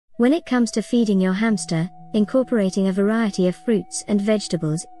When it comes to feeding your hamster, incorporating a variety of fruits and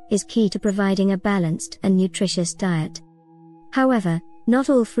vegetables is key to providing a balanced and nutritious diet. However,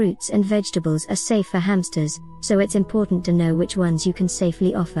 not all fruits and vegetables are safe for hamsters, so it's important to know which ones you can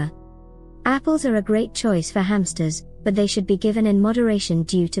safely offer. Apples are a great choice for hamsters, but they should be given in moderation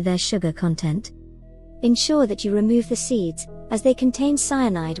due to their sugar content. Ensure that you remove the seeds, as they contain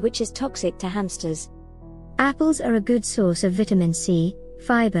cyanide, which is toxic to hamsters. Apples are a good source of vitamin C,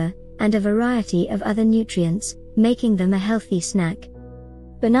 fiber, and a variety of other nutrients, making them a healthy snack.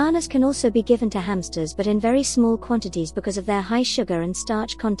 Bananas can also be given to hamsters, but in very small quantities because of their high sugar and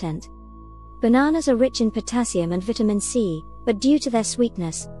starch content. Bananas are rich in potassium and vitamin C, but due to their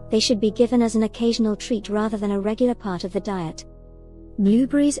sweetness, they should be given as an occasional treat rather than a regular part of the diet.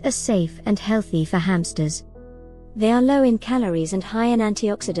 Blueberries are safe and healthy for hamsters. They are low in calories and high in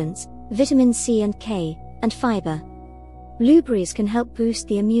antioxidants, vitamin C and K, and fiber. Blueberries can help boost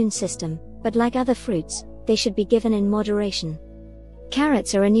the immune system, but like other fruits, they should be given in moderation.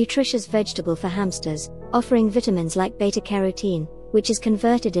 Carrots are a nutritious vegetable for hamsters, offering vitamins like beta-carotene, which is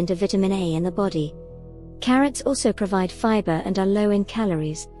converted into vitamin A in the body. Carrots also provide fiber and are low in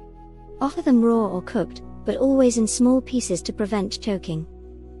calories. Offer them raw or cooked, but always in small pieces to prevent choking.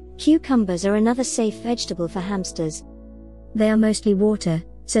 Cucumbers are another safe vegetable for hamsters. They are mostly water,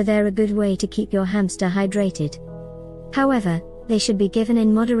 so they're a good way to keep your hamster hydrated. However, they should be given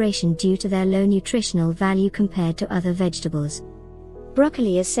in moderation due to their low nutritional value compared to other vegetables.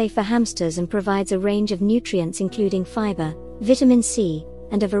 Broccoli is safe for hamsters and provides a range of nutrients including fiber, vitamin C,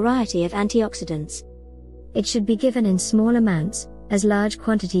 and a variety of antioxidants. It should be given in small amounts, as large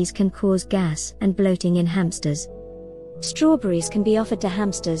quantities can cause gas and bloating in hamsters. Strawberries can be offered to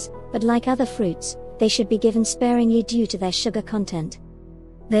hamsters, but like other fruits, they should be given sparingly due to their sugar content.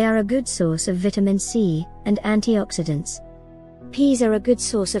 They are a good source of vitamin C and antioxidants. Peas are a good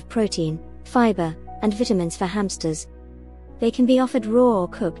source of protein, fiber, and vitamins for hamsters. They can be offered raw or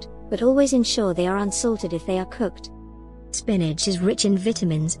cooked, but always ensure they are unsalted if they are cooked. Spinach is rich in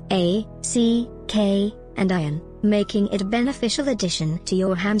vitamins A, C, K, and iron, making it a beneficial addition to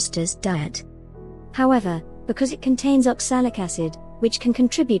your hamster's diet. However, because it contains oxalic acid, which can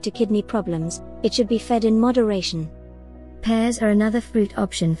contribute to kidney problems, it should be fed in moderation. Pears are another fruit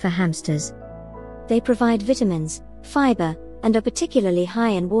option for hamsters. They provide vitamins, fiber, and are particularly high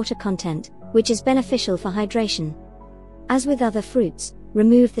in water content, which is beneficial for hydration. As with other fruits,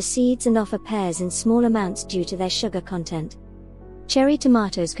 remove the seeds and offer pears in small amounts due to their sugar content. Cherry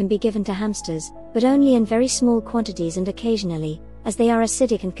tomatoes can be given to hamsters, but only in very small quantities and occasionally, as they are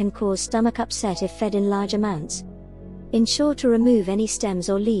acidic and can cause stomach upset if fed in large amounts. Ensure to remove any stems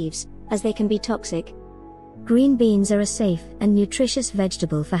or leaves, as they can be toxic. Green beans are a safe and nutritious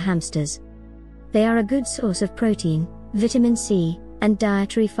vegetable for hamsters. They are a good source of protein, vitamin C, and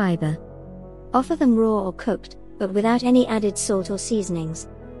dietary fiber. Offer them raw or cooked, but without any added salt or seasonings.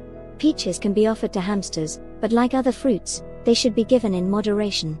 Peaches can be offered to hamsters, but like other fruits, they should be given in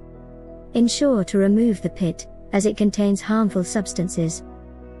moderation. Ensure to remove the pit, as it contains harmful substances.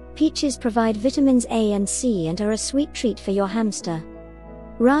 Peaches provide vitamins A and C and are a sweet treat for your hamster.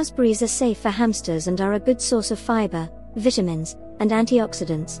 Raspberries are safe for hamsters and are a good source of fiber, vitamins, and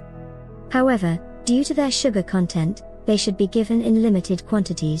antioxidants. However, due to their sugar content, they should be given in limited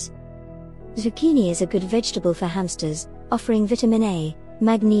quantities. Zucchini is a good vegetable for hamsters, offering vitamin A,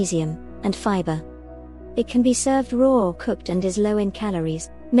 magnesium, and fiber. It can be served raw or cooked and is low in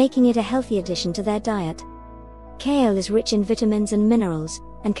calories, making it a healthy addition to their diet. Kale is rich in vitamins and minerals,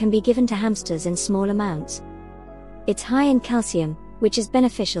 and can be given to hamsters in small amounts. It's high in calcium, which is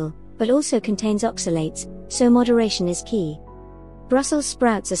beneficial, but also contains oxalates, so moderation is key. Brussels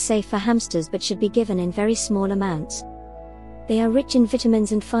sprouts are safe for hamsters but should be given in very small amounts. They are rich in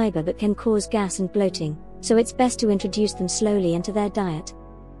vitamins and fiber but can cause gas and bloating, so it's best to introduce them slowly into their diet.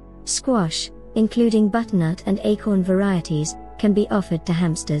 Squash, including butternut and acorn varieties, can be offered to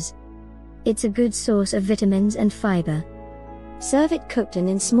hamsters. It's a good source of vitamins and fiber. Serve it cooked and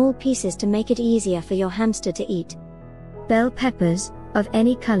in small pieces to make it easier for your hamster to eat. Bell peppers, of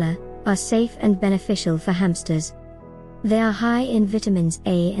any color, are safe and beneficial for hamsters. They are high in vitamins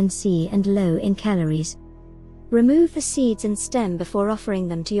A and C and low in calories. Remove the seeds and stem before offering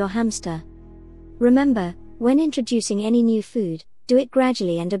them to your hamster. Remember, when introducing any new food, do it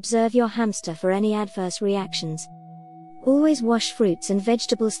gradually and observe your hamster for any adverse reactions. Always wash fruits and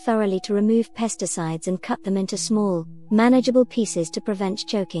vegetables thoroughly to remove pesticides and cut them into small, manageable pieces to prevent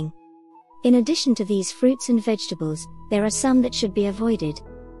choking. In addition to these fruits and vegetables, there are some that should be avoided.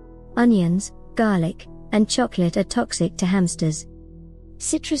 Onions, garlic, and chocolate are toxic to hamsters.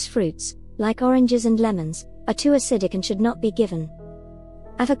 Citrus fruits, like oranges and lemons, are too acidic and should not be given.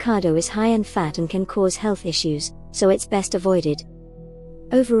 Avocado is high in fat and can cause health issues, so it's best avoided.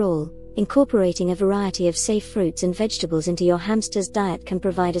 Overall, incorporating a variety of safe fruits and vegetables into your hamster's diet can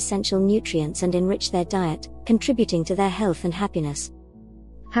provide essential nutrients and enrich their diet, contributing to their health and happiness.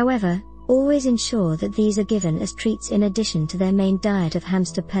 However, always ensure that these are given as treats in addition to their main diet of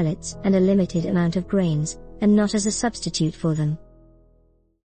hamster pellets and a limited amount of grains, and not as a substitute for them.